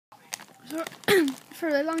For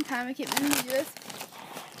a really long time, I keep meaning to do this,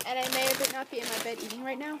 and I may or may not be in my bed eating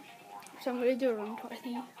right now, so I'm going to do a room tour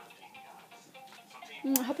thingy.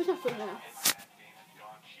 I hope it's not food now.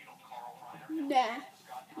 Nah.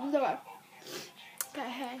 It's okay. Okay,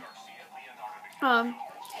 hey.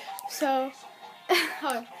 So,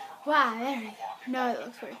 oh, wow, there we go. No, it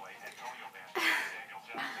looks weird.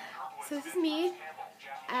 So this is me,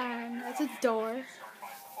 and that's a door.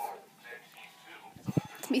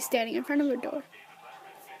 It's me standing in front of a door.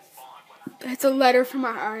 It's a letter from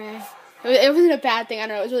our RA. It wasn't a bad thing, I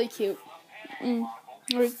don't know, it was really cute.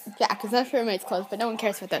 Yeah, because that's for roommate's clothes, but no one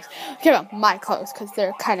cares about those. I care about my clothes, because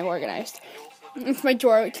they're kind of organized. It's my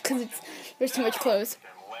drawer, because there's too much clothes.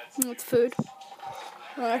 It's food.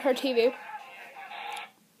 That's our TV.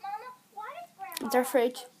 It's our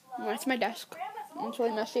fridge. That's my desk. It's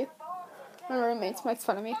really messy. My roommates makes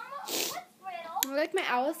fun of me. I like my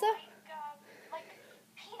owls though.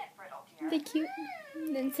 They're cute.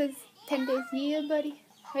 And then it says 10 days. Yeah, buddy.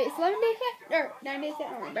 Wait, it's 11 days yet? Or 9 days yet?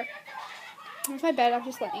 I don't remember. It's my bed. I'm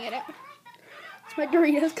just letting it out. It's my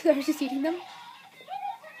Doritos because I was just eating them.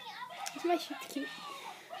 It's my sheep's cute.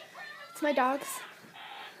 It's my dog's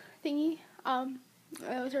thingy.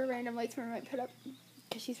 Those are random lights my roommate put up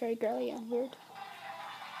because she's very girly and weird.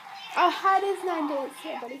 Oh, how it is 9 days.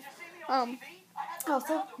 Yeah, buddy.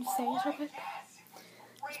 Also, just saying this real quick.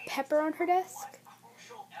 There's pepper on her desk.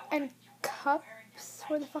 And cups.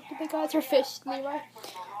 Where the fuck did they go? It's her fish, Leroy.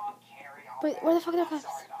 But where the fuck are the cups?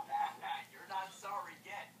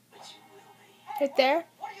 Right there.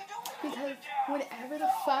 Because whenever the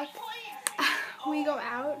fuck we go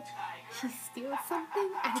out, she steals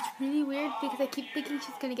something. And it's really weird because I keep thinking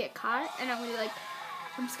she's gonna get caught. And I'm gonna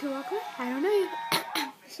I'm just gonna walk away. I don't know.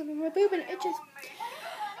 Something in my boob and it itches.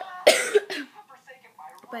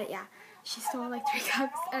 But yeah, she stole 3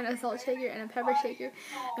 cups and a salt shaker and a pepper shaker,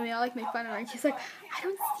 and we all make fun of her. And she's like, I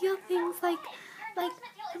don't steal things like from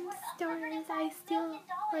stores. I steal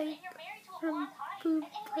from food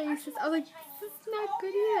places. I was like, this is not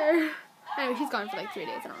good either. Anyway, she's gone for 3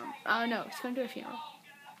 days. I don't know. She's going to a funeral. I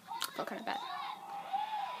felt kind of bad.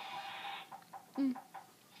 I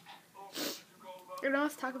don't know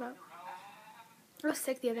what to talk about. I was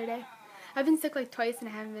sick the other day. I've been sick twice and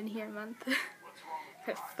I haven't been here a month.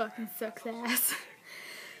 That fucking sucks ass.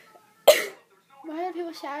 Why are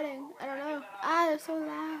people shouting? I don't know. They're so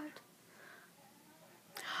loud.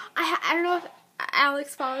 I don't know if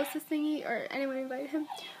Alex follows this thingy or anyone invited him,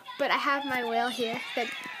 but I have my whale here that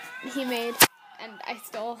he made and I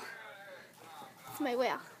stole. It's my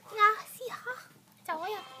whale. Yeah, see, huh? It's a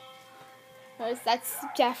whale. That's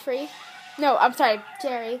Jeffrey. No, I'm sorry,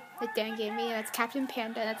 Jerry, that Dan gave me, and that's Captain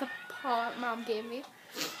Panda, and that's a paw Mom gave me.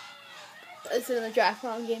 This is the giraffe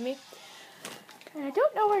Mom gave me. And I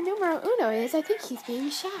don't know where numero uno is. I think he's being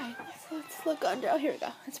shy. Let's look under. Oh, here we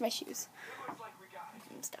go. That's my shoes.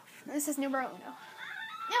 And stuff. This is numero uno.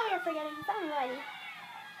 Now we are forgetting somebody.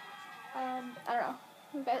 I don't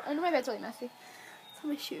know. Under my bed's really messy. So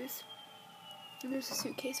my shoes. And there's a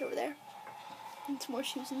suitcase over there. And some more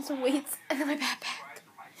shoes and some weights. And then my backpack.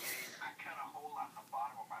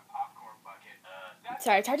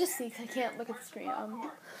 Sorry, it's hard to see because I can't look at the screen.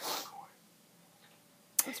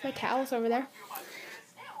 There's my towels over there.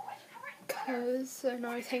 Because they're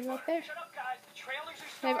always hanging up there.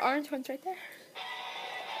 I have orange ones right there.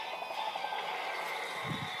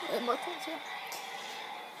 And more clothes here.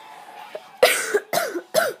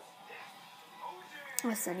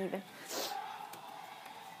 That's uneven.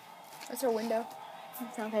 That's our window.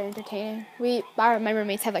 It's not very entertaining. My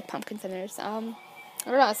roommates have pumpkins in theirs. I don't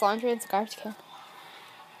know, it's laundry and cigars too.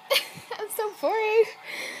 I'm so boring.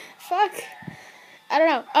 Fuck. I don't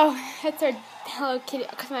know. Oh, that's our Hello Kitty.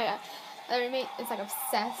 Because my other roommate is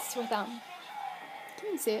obsessed with Can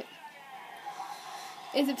you see it?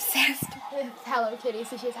 Is obsessed with Hello Kitty,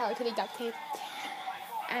 so she has Hello Kitty duct tape.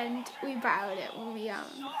 And we borrowed it when we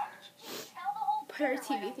put our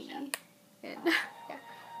TV thingy in. Yeah.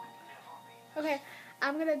 Okay,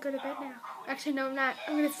 I'm gonna go to bed now. Actually, no, I'm not.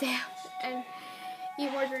 I'm gonna stay out and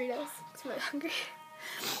eat more Doritos because I'm really hungry.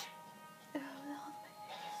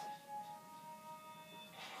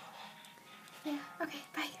 Yeah, okay,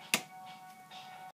 bye.